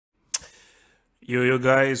Yo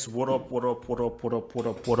guys, what up, what up, what up, what up, what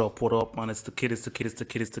up, what up, what up, man? It's the kid, it's the kid, it's the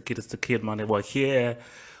kid, it's the kid, it's the kid, man. We're here.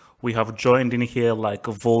 We have joined in here like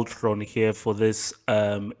a Voltron here for this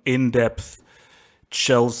in-depth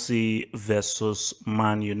Chelsea versus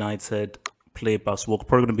Man United play-back. So we're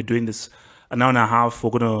probably going to be doing this an hour and a half. We're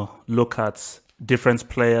going to look at different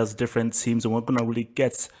players, different teams, and we're going to really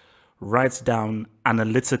get right down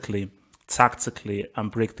analytically, tactically, and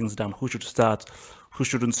break things down. Who should start? Who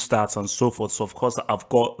shouldn't start, and so forth. So, of course, I've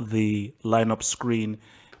got the lineup screen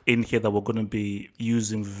in here that we're going to be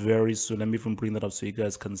using very soon. Let me even bring that up so you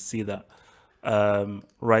guys can see that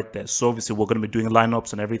right there. So, obviously, we're going to be doing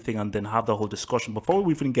lineups and everything and then have the whole discussion. Before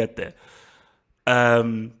we even get there,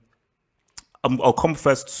 I'll come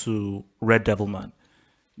first to Red Devil Man.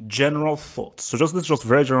 General thoughts. So, this is just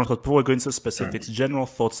very general thoughts. Before we go into specifics, general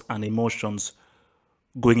thoughts and emotions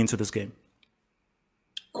going into this game.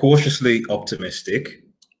 Cautiously optimistic,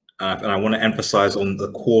 and I want to emphasize on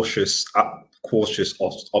the cautious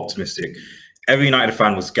optimistic. Every United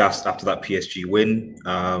fan was gassed after that PSG win,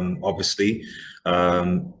 obviously,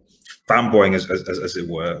 fanboying as it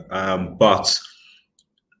were. But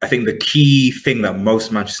I think the key thing that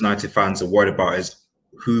most Manchester United fans are worried about is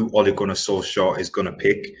who Ole Gunnar Solskjaer is going to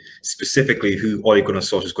pick, specifically who Ole Gunnar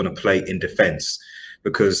Solskjaer is going to play in defence.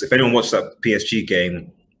 Because if anyone watched that PSG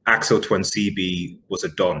game, Axel Tuanzebe was a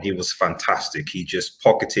don. He was fantastic. He just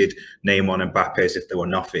pocketed Neymar and Mbappe as if they were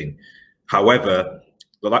nothing. However,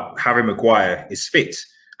 Harry Maguire is fit,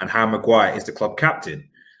 and Harry Maguire is the club captain,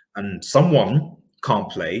 and someone can't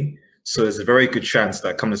play. So there's a very good chance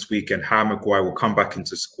that come this weekend, Harry Maguire will come back into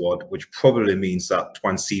the squad, which probably means that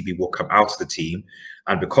Tuanzebe will come out of the team.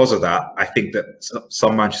 And because of that, I think that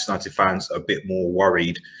some Manchester United fans are a bit more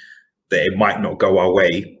worried that it might not go our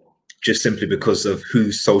way, just simply because of who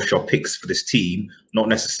Solskjaer picks for this team, not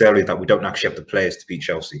necessarily that we don't actually have the players to beat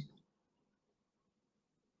Chelsea.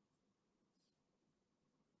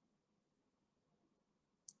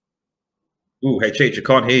 Ooh, hey, Chage, I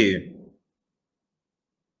can't hear you.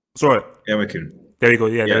 Sorry. Yeah, we can. There you go.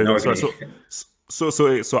 Yeah, there you no, go.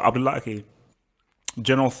 So Abdullahi,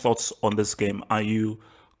 general thoughts on this game. Are you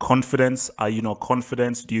confident? Are you not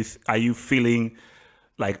confident? Are you feeling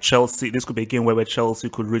like Chelsea, this could be a game where Chelsea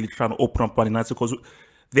could really try and open up Man United, because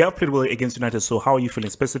they have played well against United. So how are you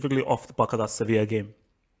feeling, specifically off the back of that Sevilla game?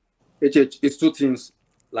 It's two teams.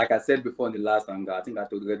 Like I said before in the last angle, I think I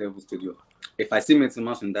told the Red Devil Studio, if I see Mason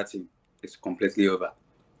in that team, it's completely over.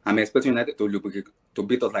 I'm expecting United to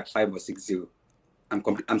beat us like 5 or 6-0. I'm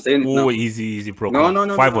saying it now. Oh, easy, bro.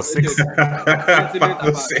 No. 5 or 6.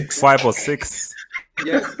 5 or 6.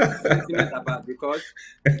 Yes, sentiment about, because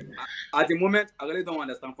at the moment I really don't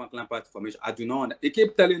understand Frank Lampard's formation. I do not. He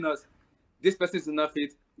keep telling us this person is not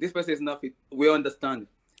fit. This person is not fit. We understand.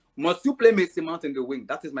 Must you play Mason Mount in the wing?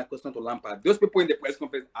 That is my question to Lampard. Those people in the press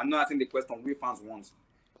conference are not asking the question we fans want.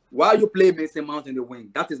 Why you play Mason Mount in the wing?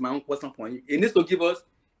 That is my own question for him. He needs to give us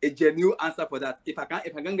a genuine answer for that. If I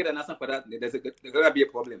can't get an answer for that, there's gonna be a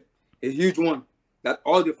problem, a huge one that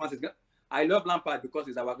all the fans is gonna. I love Lampard because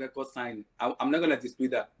he's our record signing. I'm not going to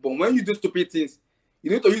dispute that. But when you do stupid things, you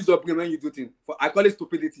need to use your brain when you do things. I call it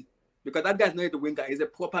stupidity. Because that guy's not the winger. He's a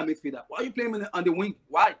proper midfielder. Why are you playing him on the wing?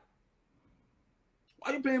 Why?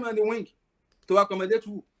 Why are you playing him on the wing? To accommodate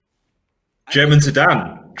who? German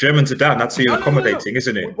Zidane. That's who you're accommodating,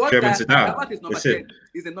 isn't it? German Zidane. That is number 10.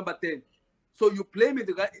 He's a number 10. So you play him in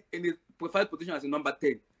the preferred position as a number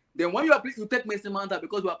 10. Then when you take Mason Mount out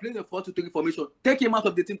because we are playing a 4-2-3 formation, take him out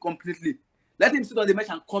of the team completely. Let him sit on the bench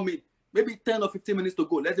and come in. Maybe 10 or 15 minutes to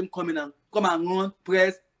go. Let him come in and run,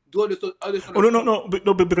 press, do all this. Oh, no,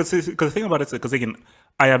 because the thing about it is, because again,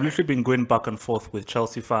 I have literally been going back and forth with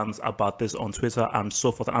Chelsea fans about this on Twitter and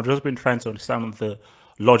so forth. And I've just been trying to understand the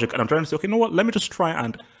logic. And I'm trying to say, okay, you know what? Let me just try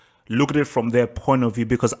and look at it from their point of view,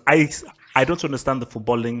 because I don't understand the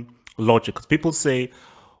footballing logic. Because people say,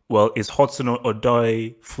 well, is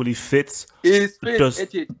Hudson-Odoi fully fit? He's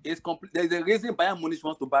fit. It's complete. There's a reason Bayern Munich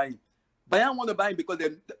wants to buy him. Bayern want to buy him because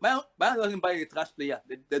Bayern doesn't buy a trash player.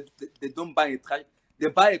 They don't buy a trash. They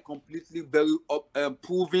buy a completely very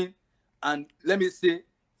proven, and let me say,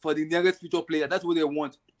 for the nearest future player. That's what they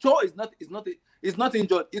want. Cho is not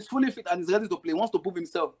injured. He's fully fit and he's ready to play. He wants to prove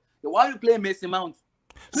himself. Why are you playing Mason Mount?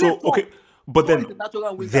 So okay, but then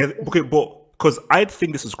because I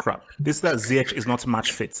think this is crap. This is that ZH is not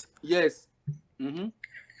match fit. Yes.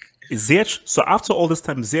 Is ZH, so after all this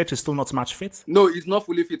time, ZH is still not match fit? No, he's not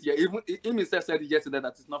fully fit here. Even himself said yesterday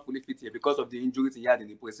that he's not fully fit here because of the injuries he had in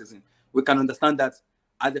the preseason. We can understand that.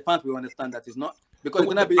 as the fans, we understand that it's not because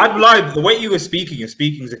it's gonna be. I'd lie. The way you were speaking, you're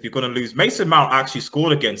speaking as if you're going to lose. Mason Mount actually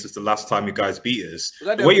scored against us the last time you guys beat us.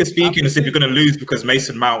 The way you're speaking is if you're going to lose because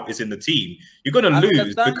Mason Mount is in the team. You're going to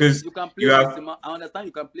lose because you can play Mason Mount. I understand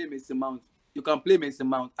you can play Mason Mount. You can play Mason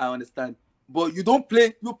Mount. I understand, but you don't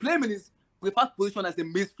play. You play him in his preferred position as a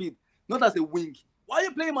midfield, not as a wing. Why are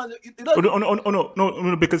you playing him?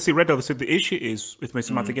 No, because see, Red obviously the issue is with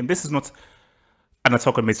Mason Mount again. This is not an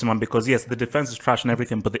attack on Mason Mount because yes, the defense is trash and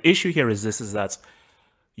everything, but the issue here is that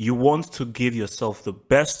you want to give yourself the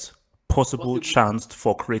best possible chance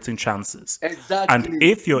for creating chances. Exactly. And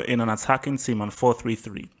if you're in an attacking team on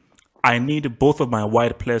 4-3-3, I need both of my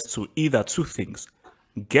wide players to either two things: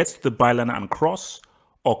 get to the byline and cross,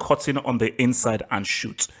 or cut in on the inside and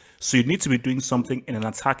shoot. So you need to be doing something in an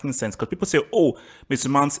attacking sense, because people say, oh,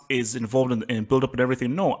 Mason Mount is involved in build-up and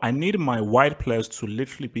everything. No, I need my wide players to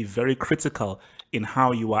literally be very critical in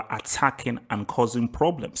how you are attacking and causing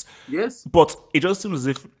problems. Yes. But it just seems as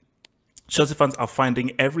if Chelsea fans are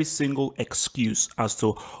finding every single excuse as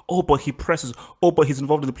to, oh, but he presses, oh, but he's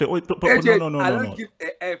involved in the play. Oh, but AJ, I don't give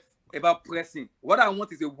a F about pressing. What I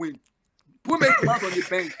want is a win. Put Mason Mount on the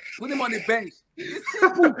bench. Put him on the bench. It's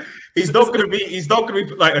simple. He's not going to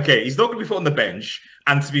be like, okay, he's not going to be put on the bench.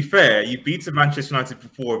 And to be fair, you beat Manchester United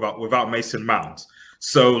before without Mason Mount.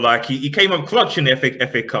 So like he came up clutch in the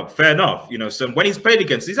FA Cup. Fair enough, you know. So when he's played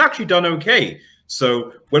against, he's actually done okay.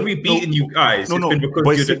 So when we've beaten you guys, it's been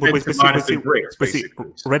because your defensive line has been great, basically.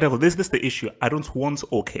 Red Devil, this is the issue. I don't want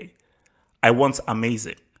okay. I want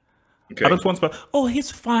amazing. Okay. I don't want, oh, he's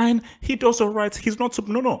fine. He does all right. He's not.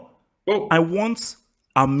 No. Well, I want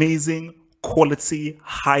amazing, quality,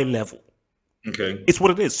 high level. Okay, it's what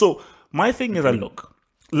it is. So my thing is that look,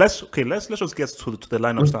 let's just get to the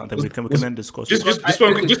lineup start, and we can then discuss. Just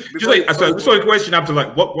one question after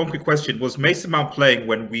one quick question: was Mason Mount playing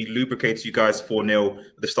when we lubricated you guys 4-0 at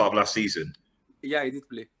the start of last season? Yeah, he did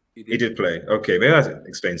play. He did play. Okay, maybe that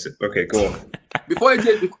explains it. Okay, go on. Before he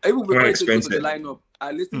did, even before he did the lineup,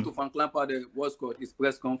 I listened to Frank Lampard, what's called his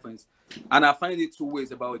press conference, and I find it two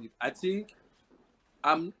ways about it. I think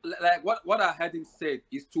like what I heard him say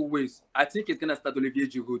is two ways. I think he's gonna start Olivier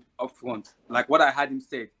Giroud up front, like what I heard him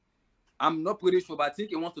say. I'm not pretty sure, but I think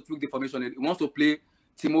he wants to tweak the formation. He wants to play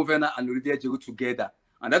Timo Werner and Olivier Giroud together,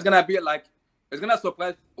 and that's gonna be like it's gonna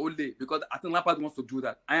surprise Ole because I think Lampard wants to do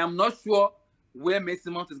that. I am not sure where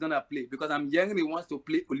Mason Mount is gonna play because I'm hearing he wants to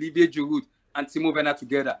play Olivier Giroud and Timo Werner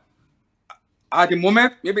together. At the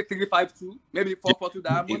moment, maybe 3-5-2, maybe 4-4-2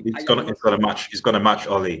 diamond. He's gonna match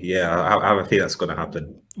Oli. Yeah, I have a feeling that's gonna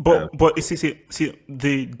happen. But you see,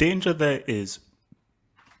 the danger there is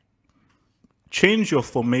change your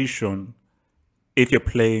formation if you're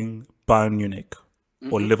playing Bayern Munich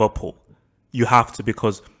or Liverpool. You have to,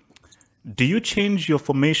 because do you change your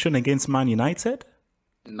formation against Man United?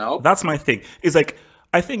 No. That's my thing. It's like,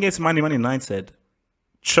 I think against Man United,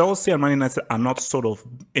 Chelsea and Man United are not sort of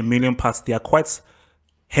a million past. They are quite,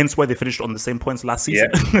 hence why they finished on the same points last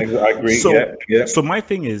season. Yeah, I agree. So my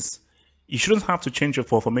thing is, you shouldn't have to change your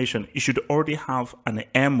formation. You should already have an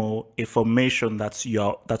MO, a formation that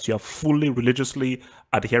you're fully religiously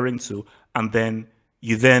adhering to, and then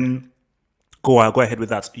you go ahead with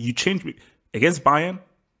that. You change against Bayern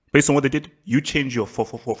based on what they did. You change your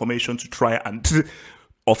formation to try and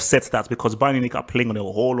offset that, because Bayern Munich are playing on a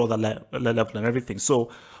whole other level and everything.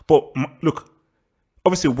 So, but look,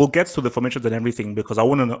 obviously we'll get to the formations and everything because I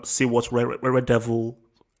want to see what Red Devil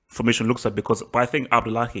formation looks like, but I think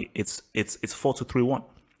Abdullahi, it's 4-2-3-1.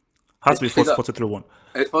 Has to be 4-2-3-1.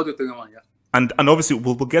 It's 4-2-3-1, yeah. And obviously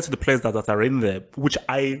we'll get to the players that are in there, which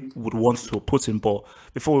I would want to put in. But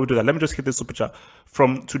before we do that, let me just hit this super chat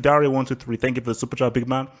from Tudari123. Thank you for the super chat, big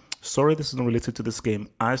man. Sorry, this is not related to this game.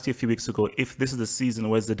 I asked you a few weeks ago if this is the season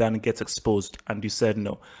where Zidane gets exposed, and you said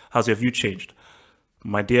no. How's your view changed?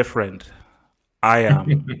 My dear friend, I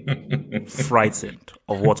am frightened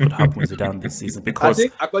of what could happen with Zidane this season, because I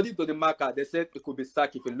think according to the marker, they said it could be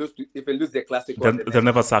sacked if he lose the classic. They'll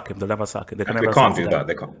never sack him. They'll never sack him. They can't do that.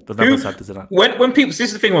 They can't. They'll never sack Zidane. When people, this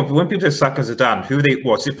is the thing. When people say sack Zidane, who they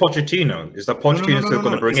what? Is it Pochettino? Is that Pochettino still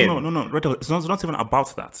going to bring in? No. It's not even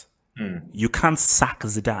about that. You can't sack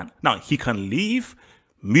Zidane. Now, he can leave,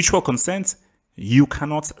 mutual consent. You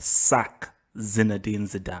cannot sack Zinedine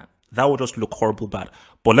Zidane. That would just look horrible bad.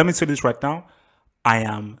 But let me tell you this right now. I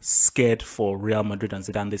am scared for Real Madrid and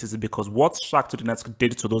Zidane this season, because what Shakhtar Donetsk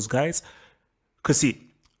did to those guys. Because see,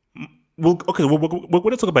 we're going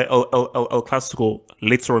to talk about El Clasico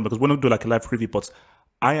later on, because we're going to do like a live preview. But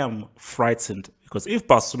I am frightened, because if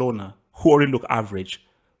Barcelona, who already look average,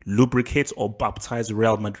 lubricate or baptize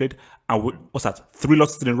Real Madrid, and what's that? 3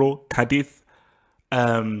 losses in a row: Cadiz,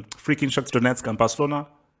 freaking Shakhtar Donetsk, and Barcelona.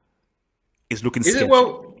 is looking Is sketchy. it,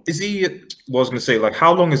 well, is he, well, I was going to say, like,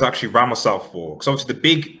 how long is actually Ramos out for? Because obviously the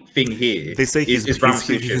big thing here They say is Ramos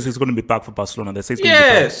he's going to be back for Barcelona. They say he's going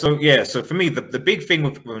to be back. So for me, the big thing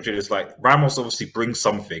with Madrid is like Ramos obviously brings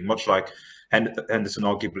something, much like Henderson,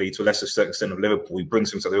 arguably to a lesser extent of Liverpool, he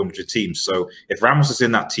brings things to the Real Madrid team. So if Ramos is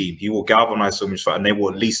in that team, he will galvanise so much, and they will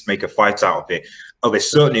at least make a fight out of it. Oh, they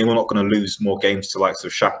certainly are not going to lose more games to likes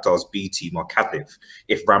of Shakhtar's B team or Cardiff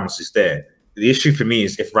if Ramos is there. The issue for me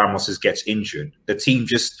is if Ramos gets injured, the team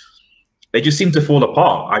they just seem to fall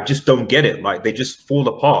apart. I just don't get it. Like, they just fall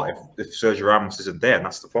apart if Sergio Ramos isn't there, and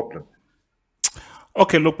that's the problem.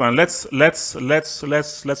 Okay, look, man. Let's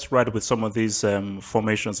ride with some of these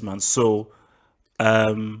formations, man. So,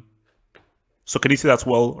 can you see that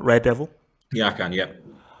well, Red Devil? Yeah, I can. Yeah.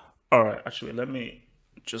 All right. Actually, let me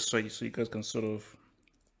just so you guys can sort of.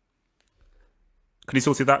 Can you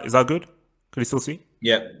still see that? Is that good? Can you still see?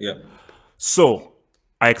 Yeah. Yeah. So,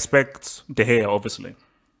 I expect De Gea, obviously.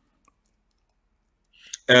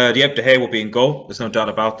 De Gea will be in goal. There's no doubt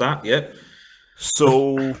about that. Yeah.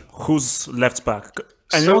 So, who's left back?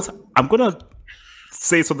 And you know what? I'm gonna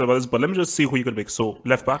say something about this, but let me just see who you're gonna pick. So,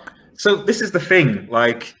 left back. So this is the thing.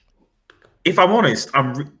 Like, if I'm honest,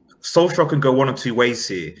 Solskjaer can go one of two ways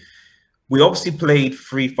here. We obviously played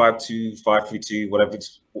 3-5-2, 5-3-2,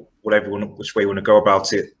 which way you want to go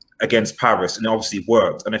about it, against Paris, and it obviously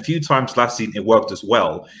worked. And a few times last season it worked as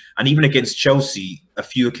well. And even against Chelsea, a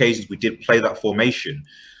few occasions we did play that formation.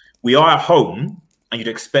 We are at home, and you'd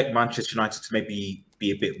expect Manchester United to maybe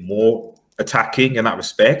be a bit more attacking in that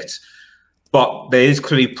respect. But there is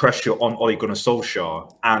clearly pressure on Ole Gunnar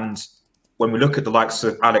Solskjaer. And when we look at the likes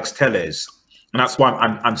of Alex Telles, and that's why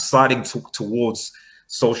I'm sliding towards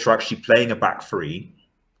Solskjaer actually playing a back three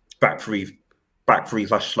 / back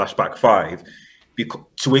five,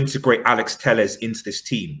 to integrate Alex Telles into this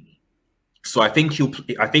team. So I think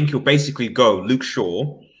he'll basically go Luke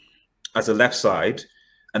Shaw as a left side,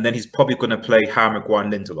 and then he's probably going to play Harry Maguire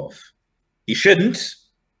and Lindelof. He shouldn't.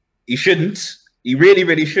 He really,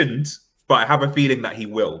 really shouldn't. But I have a feeling that he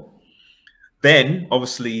will. Then,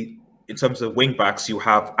 obviously, in terms of wing backs, you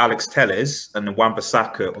have Alex Telles and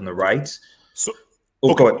Wan-Bissaka on the right. So,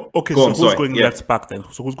 okay. So who's going left back then?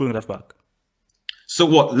 So who's going left back? So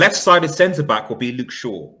what? Left-sided centre back will be Luke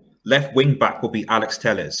Shaw. Left wing back will be Alex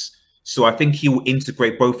Telles. So I think he will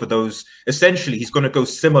integrate both of those. Essentially, he's going to go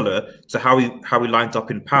similar to how he lined up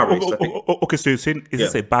in Paris. Okay, so you're saying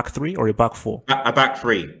this a back three or a back four? A back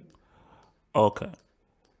three. Okay.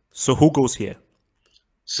 So who goes here?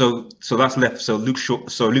 So that's left. So Luke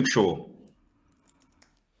Shaw.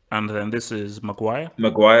 And then this is Maguire.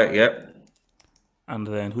 Maguire, yeah. And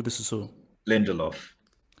then who this is who? Lindelof.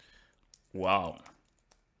 Wow.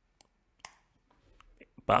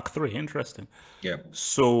 Back three, interesting. Yeah.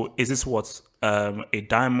 So is this what a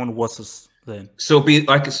diamond? What's this then? So it'll be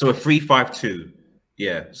like a 3-5-2.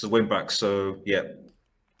 Yeah. So wing back. So yeah.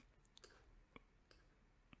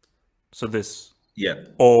 So this. Yeah.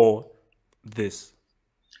 Or this.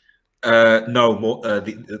 No, more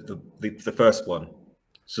the first one.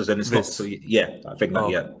 So then it's this. Not. So yeah, I think that.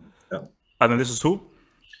 Yeah. And then this is who?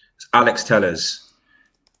 It's Alex Telles.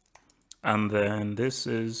 And then this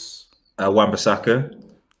is Wan-Bissaka.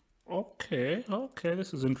 Okay,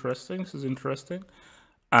 this is interesting.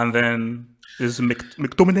 And then this is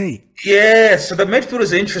McTominay. Yeah, so the midfield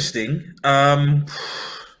is interesting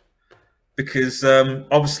because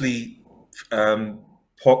obviously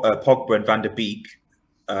Pogba and Van der Beek,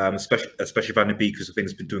 especially Van der Beek, because I think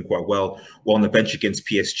has been doing quite well on the bench against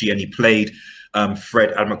PSG, and he played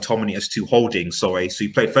Fred and McTominay as two holding. So he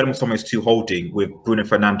played Fred and McTominay as two holding with Bruno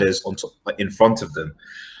Fernandes on top, in front of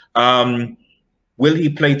them. Will he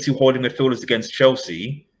play two holding midfielders against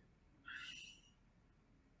Chelsea?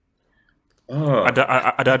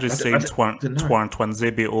 I'd just say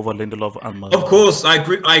Tuanzebe over Lindelof and Of course, I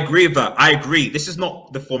agree with that. I agree. This is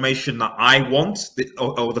not the formation that I want,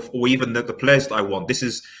 or even the players that I want. This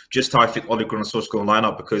is just how I think Ole Gunnar Solskjaer is going to line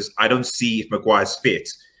up, because I don't see, if Maguire's fit,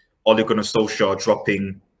 Ole Gunnar Solskjaer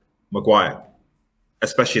dropping Maguire,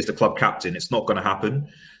 especially as the club captain. It's not going to happen.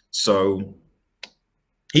 So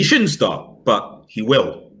he shouldn't start, but he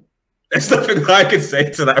will. There's nothing that I can say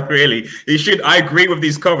to that, really. He should. I agree with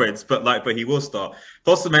these comments, but he will start.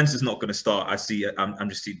 Foster-Mensah is not going to start. I see. I'm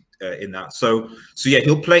just in that. So yeah,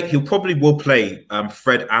 he'll play. He'll probably will play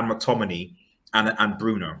Fred and McTominay and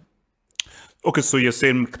Bruno. Okay, so you're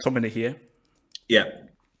saying McTominay here? Yeah.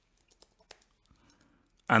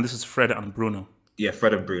 And this is Fred and Bruno. Yeah,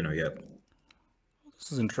 Fred and Bruno. Yeah.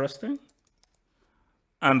 This is interesting.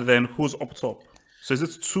 And then who's up top? So is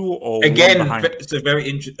it two or again? One behind? It's a very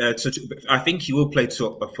interesting. I think he will play two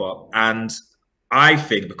up front, and I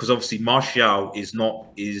think because obviously Martial is not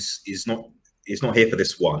here for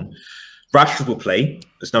this one. Rashford will play.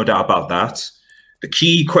 There's no doubt about that. The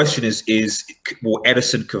key question is will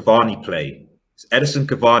Edison Cavani play? Edison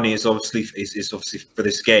Cavani is obviously for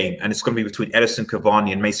this game, and it's going to be between Edison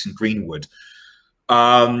Cavani and Mason Greenwood.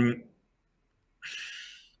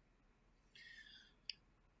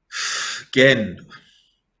 Again,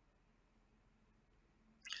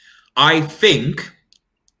 I think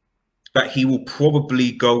that he will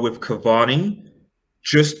probably go with Cavani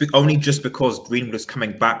only because Greenwood is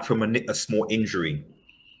coming back from a small injury.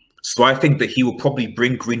 So I think that he will probably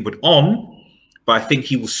bring Greenwood on, but I think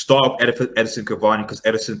he will start Edison Cavani because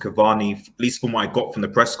Edison Cavani, at least from what I got from the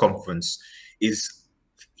press conference,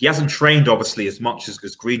 he hasn't trained obviously as much as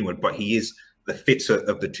Greenwood, but he is the fitter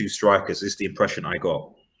of the two strikers, is the impression I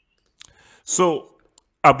got. So,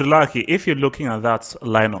 Abdullahi, if you're looking at that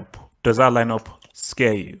lineup, does that lineup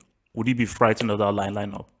scare you? Would you be frightened of that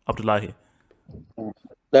lineup, Abdullahi?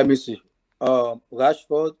 Let me see.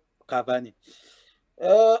 Rashford, Cavani.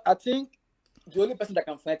 I think the only person that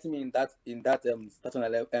can frighten me in that starting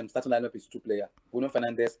lineup is two players. Bruno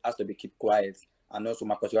Fernandes has to be kept quiet, and also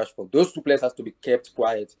Marcus Rashford. Those two players has to be kept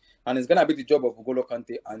quiet, and it's gonna be the job of N'Golo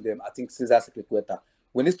Kante and I think CHESLSEA.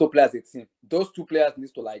 We need to play as a team. Those two players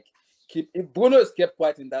need to keep. If Bruno is kept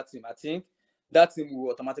quiet in that team, I think that team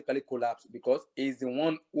will automatically collapse because he's the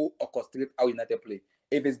one who orchestrates how United play.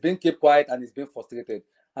 If it's been kept quiet and it's been frustrated,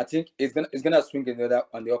 I think it's gonna swing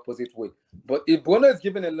on the opposite way. But if Bruno is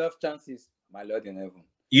given enough chances, my Lord in heaven.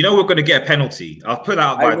 You know we're going to get a penalty. I'll put that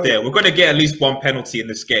out right there. We're going to get at least one penalty in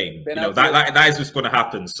this game. Penalty. You know that is what's going to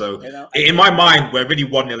happen. So in my mind, we're really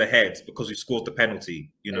 1-0 ahead because we scored the penalty.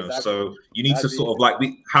 You know, exactly. So you need to sort of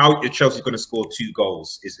how Chelsea going to score 2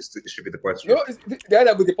 goals is should be the question. No,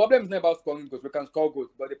 the problem is not about scoring goals. We can score goals,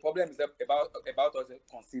 but the problem is about us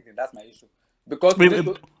conceding. That's my issue. Because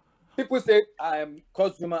people say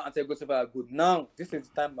Cos Zuma and Thiago Silva are good. Now this is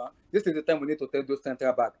the time. This is the time we need to tell those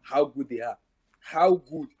centre back how good they are. How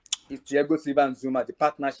good is Thiago Silva and Zuma, the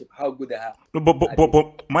partnership, how good they are. No,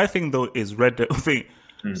 but my thing though is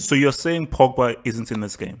So you're saying Pogba isn't in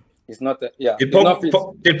this game? It's not. Yeah. Did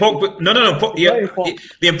Pogba? No.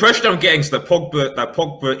 The impression I'm getting is that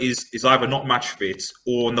Pogba is either not match fit,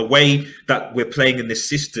 or in the way that we're playing in this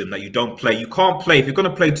system that you don't play. You can't play if you're going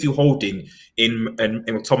to play 2 holding in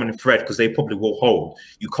Tom and Fred because they probably will hold.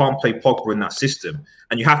 You can't play Pogba in that system,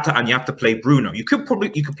 and you have to play Bruno. You could play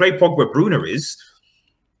Pogba where Bruno is,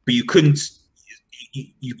 but you couldn't.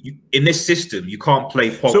 You in this system you can't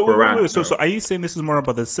play Pogba around. So are you saying this is more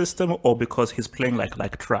about the system or because he's playing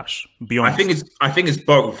like trash? Be honest. I think it's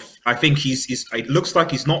both. I think it looks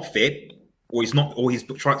like he's not fit, or he's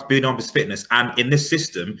trying to build on his fitness. And in this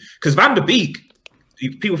system, because Van der Beek,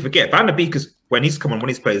 people forget Van der Beek is when he's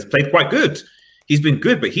played quite good. He's been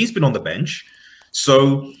good, but he's been on the bench.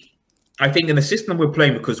 So I think in the system we're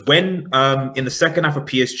playing, because when in the second half of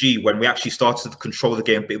PSG, when we actually started to control the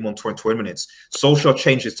game a bit more than 20 minutes, Solskjaer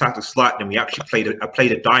changed his tactics slightly, and we actually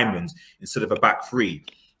played a diamond instead of a back 3.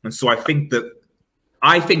 And so I think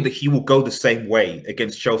that he will go the same way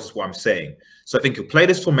against Chelsea, is what I'm saying. So I think he'll play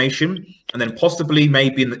this formation, and then possibly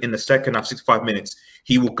maybe in the second half, 65 minutes,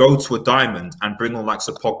 he will go to a diamond and bring on likes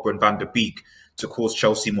of Pogba and Van der Beek to cause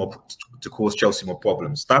Chelsea more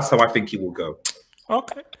problems. That's how I think he will go.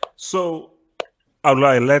 Okay, so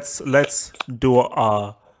alright, let's do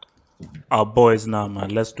our boys now,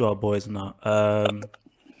 man. Let's do our boys now.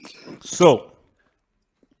 So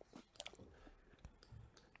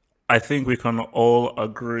I think we can all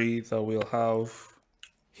agree that we'll have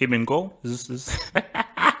him in goal. Is this?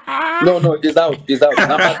 No, he's out. He's out.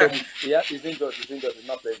 Yeah, he's injured. He's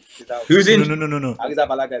not playing. He's out. Who's in? No.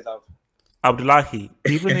 Alexander Balaga is out. Abdullahi,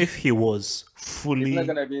 even if he was fully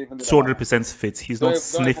 200% fit, he's not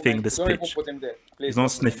sniffing this pitch. He's not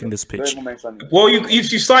sniffing this pitch. Well, you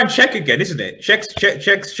signed Czech again, isn't it?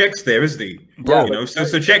 Czech's there, isn't he? Bro, you know,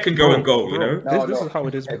 so Czech can go and goal. You know, this is how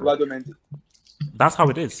it is, bro. That's how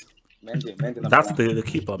it is. That's the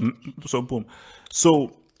keeper. So boom.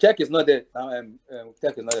 So Czech is not there.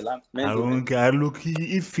 Czech is not there. I don't care. Look,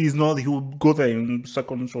 if he's not, he will go there in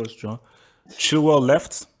second choice. John Chilwell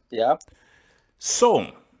left. Yeah. So,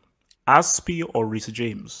 Aspi or Reece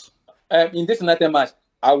James? In this United match,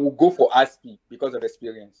 I will go for Aspi because of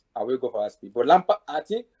experience. I will go for Aspi. But Lampard, I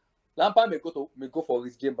think Lampard may go for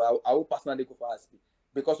Reece James, but I will personally go for Aspi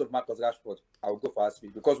because of Marcus Rashford. I will go for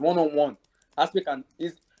Aspi because one-on-one, Aspi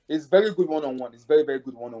is very good one-on-one. It's very, very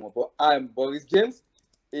good one-on-one. But Reece James,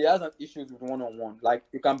 he has an issues with one-on-one. Like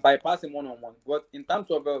you can bypass him one-on-one. But in terms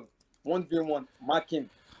of 1v1 marking,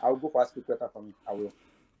 I will go for Aspi better for me. I will.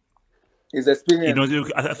 His experience. You know,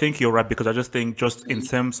 I think you're right, because I just think just in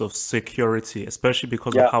terms of security, especially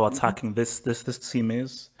because of how attacking this team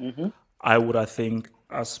is, I think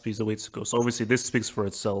Asp is the way to go. So obviously this speaks for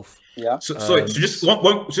itself. Yeah. So just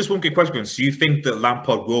one quick question. So you think that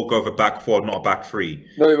Lampard will go over back four, not a back three?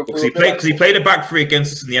 No, because he played a back three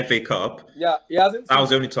against us in the FA Cup. Yeah, he hasn't. That was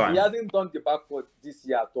the only time. He hasn't done the back four this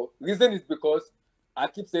year at all. Reason is because I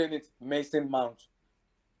keep saying it, Mason Mount.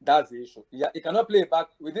 That's the issue. Yeah, he cannot play back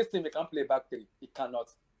with this team. He can't play back three. He cannot.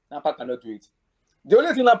 Lampard cannot do it. The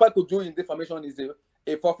only thing Lampard could do in this formation is a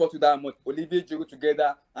 4-4-2 diamond, Olivier Giroud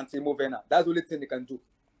together and Timo Werner. That's the only thing he can do.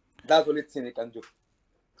 That's the only thing he can do.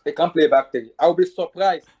 He can't play back three. I'll be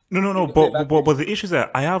surprised. No. But the issue is that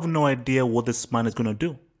I have no idea what this man is going to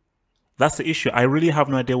do. That's the issue. I really have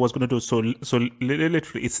no idea what's going to do. So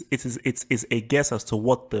literally, it's a guess as to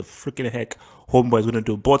what the freaking heck homeboy is going to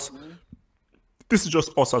do. But this is just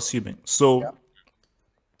us assuming. So,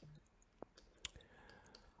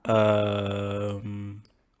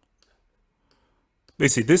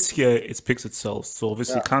 basically, this here it picks itself. So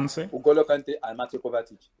obviously, Kante, Ugolo Kante, and Mateo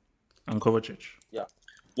Kovacic. And Kovacic. Yeah.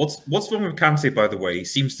 What's wrong with Kante, by the way? He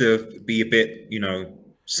seems to be a bit,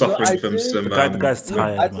 suffering from some. The guy's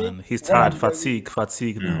tired, man. He's tired. Fatigue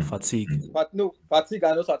now. Fatigue. But no, fatigue,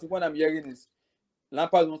 and also I think what I'm hearing is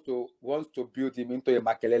Lampard wants to build him into a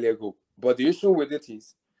Makelele role. But the issue with it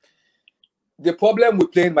is the problem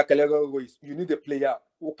with playing Makelele role is you need a player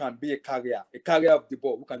who can be a carrier of the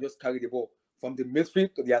ball, who can just carry the ball from the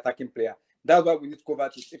midfield to the attacking player. That's why we need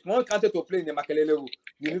Kovacic. If you want Kante to play in the Makelele role,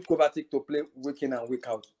 you need Kovacic to play week in and week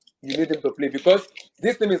out. You need him to play because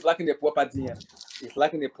this team is lacking a proper DM. It's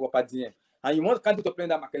lacking a proper DM. And you want Kante to play in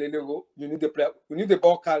that Makelele role, you need the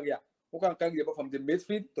ball carrier who can carry the ball from the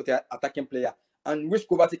midfield to the attacking player. And which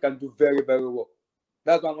Kovacic can do very, very well.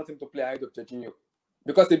 That's why I want him to play ahead of Jorginho.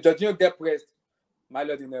 Because if Jorginho get pressed, my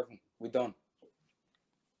Lord in heaven, we're done.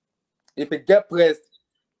 If he get pressed,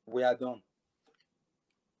 we are done.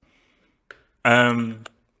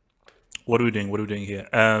 What are we doing here?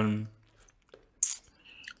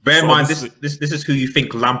 Bear in mind, this is who you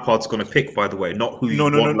think Lampard's going to pick, by the way, not who you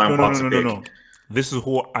want Lampard to pick. No. This is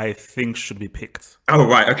who I think should be picked. Oh,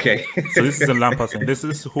 right, okay. So this is a Lampard thing. This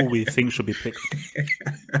is who we think should be picked.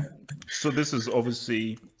 So this is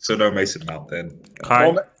obviously... So no Mason Mount then.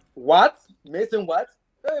 What? Mason what?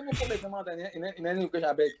 Well,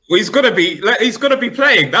 he's gonna be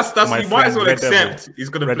playing. That's you might as well accept. He's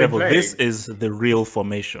gonna be playing. This is the real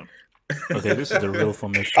formation. Okay, this is the real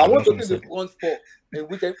formation. I want to see the front four in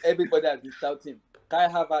which everybody has been shouting. Kai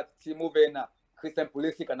Havertz, Timo Werner, Christian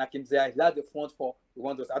Pulisic, and Hakim Ziyech. That's the front four we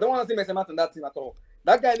want to see. I don't want to see Mason Mount in that team at all.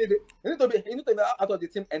 That guy need to be out of the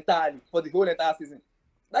team entirely for the whole entire season.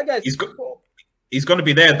 That guy is he's going to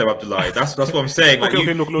be there, though, Abdullahi. That's what I'm saying. Like,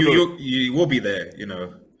 look. You will be there,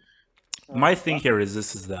 My thing here is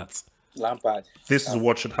that Lampard. This is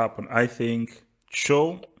what should happen. I think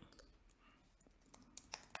Cho,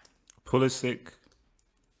 Pulisic,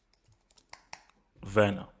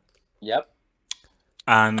 Werner. Yep.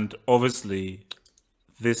 And obviously,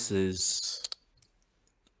 this is...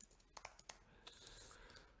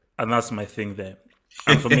 And that's my thing there.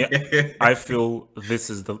 And for me, I feel this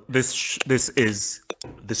is the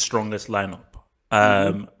strongest lineup.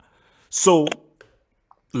 So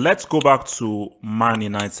let's go back to Man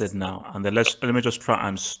United now, and then let me just try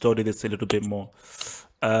and study this a little bit more.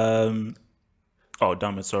 Oh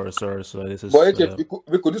damn it! Sorry. This is. But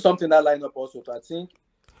we could do something in that lineup also. I think.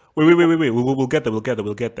 Wait. We'll get there.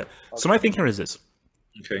 Okay. So my thing here is this.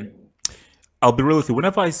 Okay. I'll be real with you.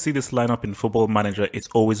 Whenever I see this lineup in Football Manager, it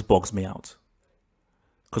always bugs me out.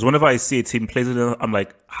 Because whenever I see a team plays it, I'm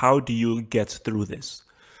like, how do you get through this?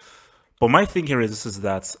 But my thing here is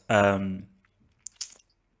that am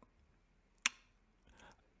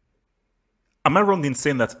I wrong in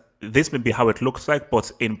saying that this may be how it looks like, but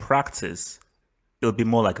in practice, it'll be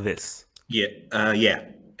more like this? Yeah,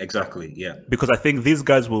 exactly, yeah. Because I think these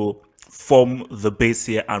guys will form the base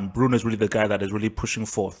here, and Bruno is really the guy that is really pushing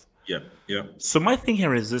forth. Yeah. So my thing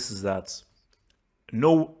here is that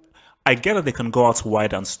I get that they can go out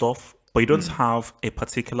wide and stuff, but you don't have a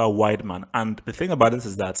particular wide man. And the thing about this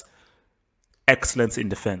is that excellence in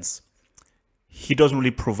defense. He doesn't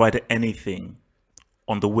really provide anything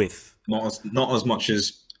on the width. Not as much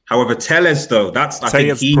as, however, Telles though. I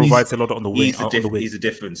think he provides a lot on the wing. He's a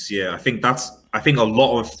difference. Yeah, I think a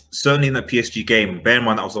lot of, certainly in the PSG game. Bear in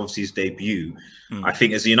mind that was obviously his debut. I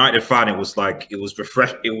think as a United fan, it was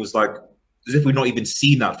refreshed. It was like as if we've not even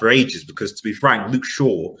seen that for ages. Because to be frank, Luke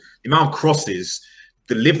Shaw, the amount of crosses,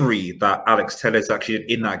 delivery that Alex Telles actually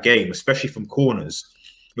did in that game, especially from corners,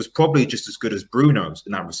 was probably just as good as Bruno's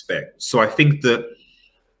in that respect. So I think that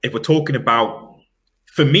if we're talking about,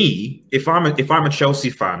 for me, if I'm a Chelsea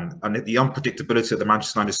fan and the unpredictability of the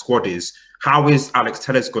Manchester United squad is, how is Alex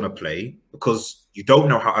Telles going to play? Because you don't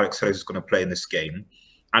know how Alex Telles is going to play in this game.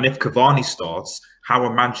 And if Cavani starts, how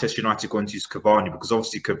are Manchester United going to use Cavani? Because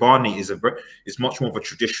obviously Cavani is much more of a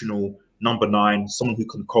traditional number 9, someone who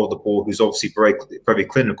can control the ball, who's obviously very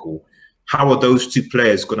clinical. How are those two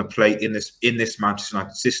players going to play in this Manchester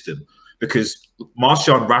United system? Because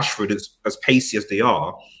Martial and Rashford, as pacey as they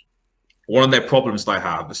are, one of their problems that I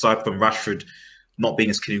have, aside from Rashford not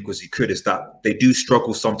being as clinical as he could, is that they do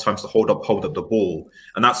struggle sometimes to hold up the ball,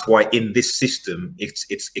 and that's why in this system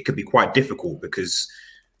it could be quite difficult, because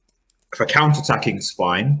for counter-attacking it's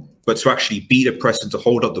fine, but to actually beat a press and to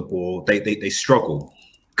hold up the ball, they struggle.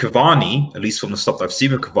 Cavani, at least from the stuff that I've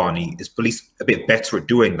seen with Cavani, is at least a bit better at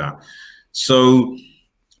doing that. So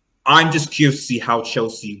I'm just curious to see how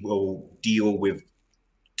Chelsea will deal with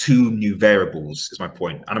 2 new variables, is my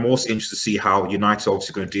point. And I'm also interested to see how United are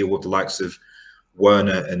obviously going to deal with the likes of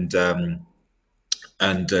Werner and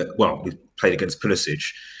well, we played against Pulisic.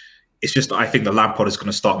 It's just, I think the Lampard is going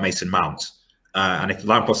to start Mason Mount. And if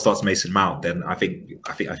Lampard starts Mason Mount, then I think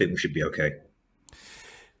we should be okay.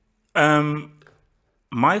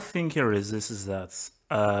 My thing here is this: is that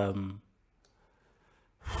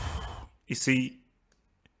you see,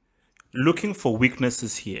 looking for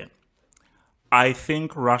weaknesses here, I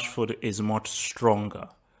think Rashford is much stronger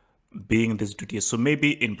being this duty. So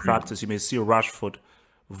maybe in practice, you may see Rashford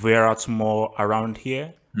veer out more around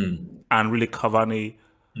here and really Cavani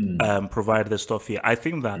provide the stuff here. I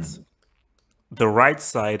think that the right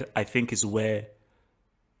side, I think, is where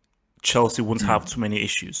Chelsea won't have too many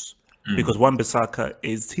issues. Because Wan-Bissaka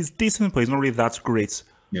he's decent, but he's not really that great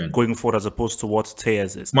going forward as opposed to what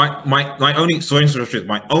Tejas is. My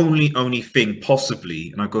only thing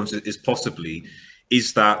possibly, and I'm going to is possibly,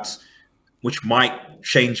 is that which might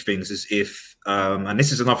change things is if and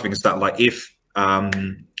this is another thing, is that like if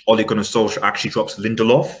Ole Gunnar Solskjaer actually drops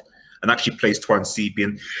Lindelof and actually plays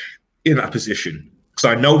Tuan-Sebe in that position. So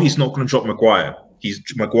I know he's not going to drop Maguire.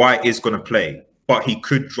 Maguire is going to play, but he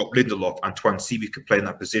could drop Lindelof and Tuan-Sebe could play in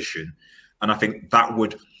that position. And I think that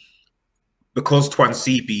would, because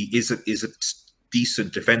Tuan-Sebe is a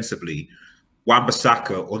decent defensively,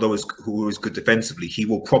 Wan-Bissaka, although who is good defensively, he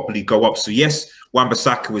will probably go up. So yes,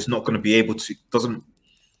 Wan-Bissaka is not going to be able to,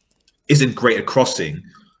 isn't great at crossing,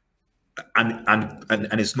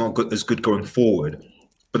 and it's not as good going forward.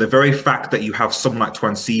 But the very fact that you have someone like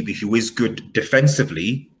Tuan-Sebe who is good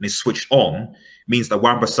defensively and is switched on means that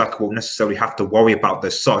Wan-Bissaka won't necessarily have to worry about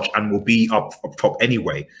this such and will be up top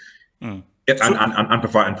anyway, and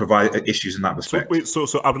provide issues in that respect. So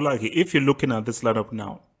Abdullahi, if you're looking at this lineup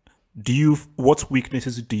now, what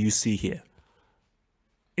weaknesses do you see here?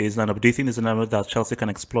 Do you think it's a lineup that Chelsea can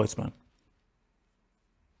exploit, man?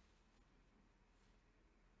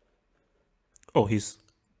 Oh, is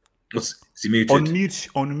he muted?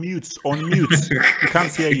 On mute. We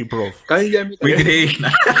can't hear you, bro. Can you hear me? We can hear you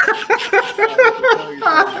now.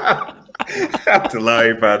 I have to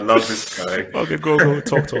lie, man. Love this guy. Okay, go.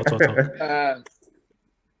 Talk.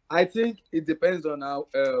 I think it depends on how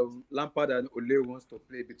Lampard and Ole wants to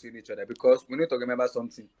play between each other, because we need to remember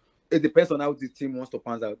something. It depends on how the team wants to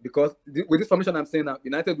pan out. Because with this formation I'm saying now,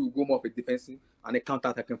 United will go more of a defensive and a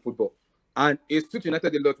counter-attacking football. And it suits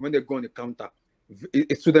United a lot when they go on the counter.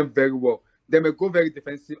 It suits them very well. They may go very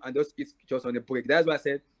defensive and just on the break. That's why I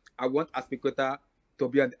said I want Aspilicueta to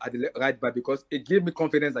be at the right back, because it gave me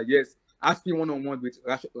confidence that yes, Aspi one-on-one with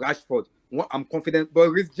Rashford, I'm confident. But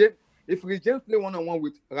if Reece James play one-on-one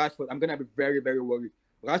with Rashford, I'm gonna be very, very worried.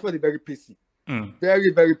 Rashford is very pacey, very,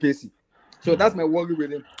 very pacey. So that's my worry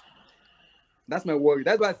with him. That's my worry.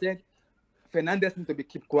 That's why I said Fernandes needs to be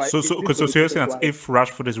kept quiet. So you're saying that if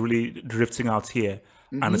Rashford is really drifting out here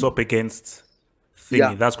and it's up against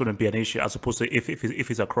thingy, that's going to be an issue, as opposed to if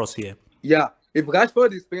he's across here. Yeah, if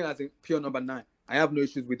Rashford is playing as a pure number 9, I have no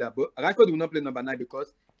issues with that. But Rashford will not play number 9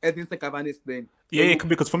 because Edinson Cavani is playing. Yeah,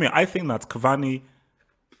 because for me, I think that Cavani.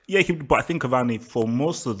 Yeah, but I think Cavani for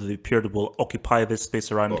most of the period will occupy this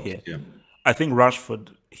space around here. Yeah. I think Rashford,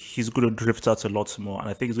 he's going to drift out a lot more, and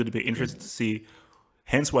I think it's going to be interesting to see.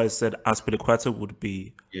 Hence why I said Aspilicueta would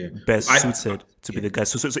be best suited to be the guy.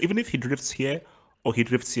 So even if he drifts here or he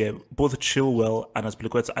drifts here, both Chilwell and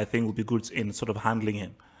Aspilicueta, I think, will be good in sort of handling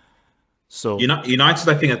him. So United,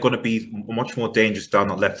 I think, are going to be much more dangerous down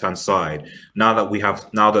that left-hand side now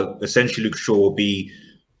that essentially Luke Shaw will be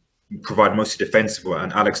provide mostly defensive,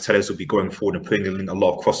 and Alex Telles will be going forward and putting in a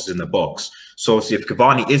lot of crosses in the box. So obviously if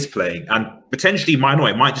Cavani is playing, and potentially it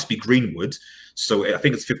might just be Greenwood, so I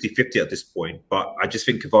think it's 50-50 at this point, but I just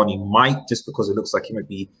think Cavani might, just because it looks like he might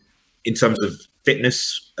be in terms of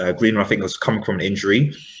fitness, Greener, I think, was coming from an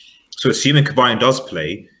injury. So assuming Cavani does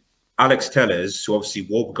play, Alex Telles, who obviously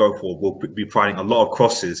will go for, will be providing a lot of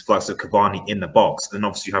crosses for like Cavani in the box. And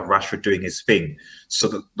obviously you have Rashford doing his thing.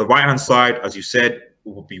 So the right-hand side, as you said,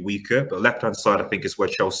 will be weaker. But the left-hand side, I think, is where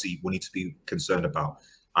Chelsea will need to be concerned about.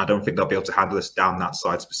 I don't think they'll be able to handle us down that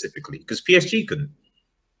side specifically. Because PSG can.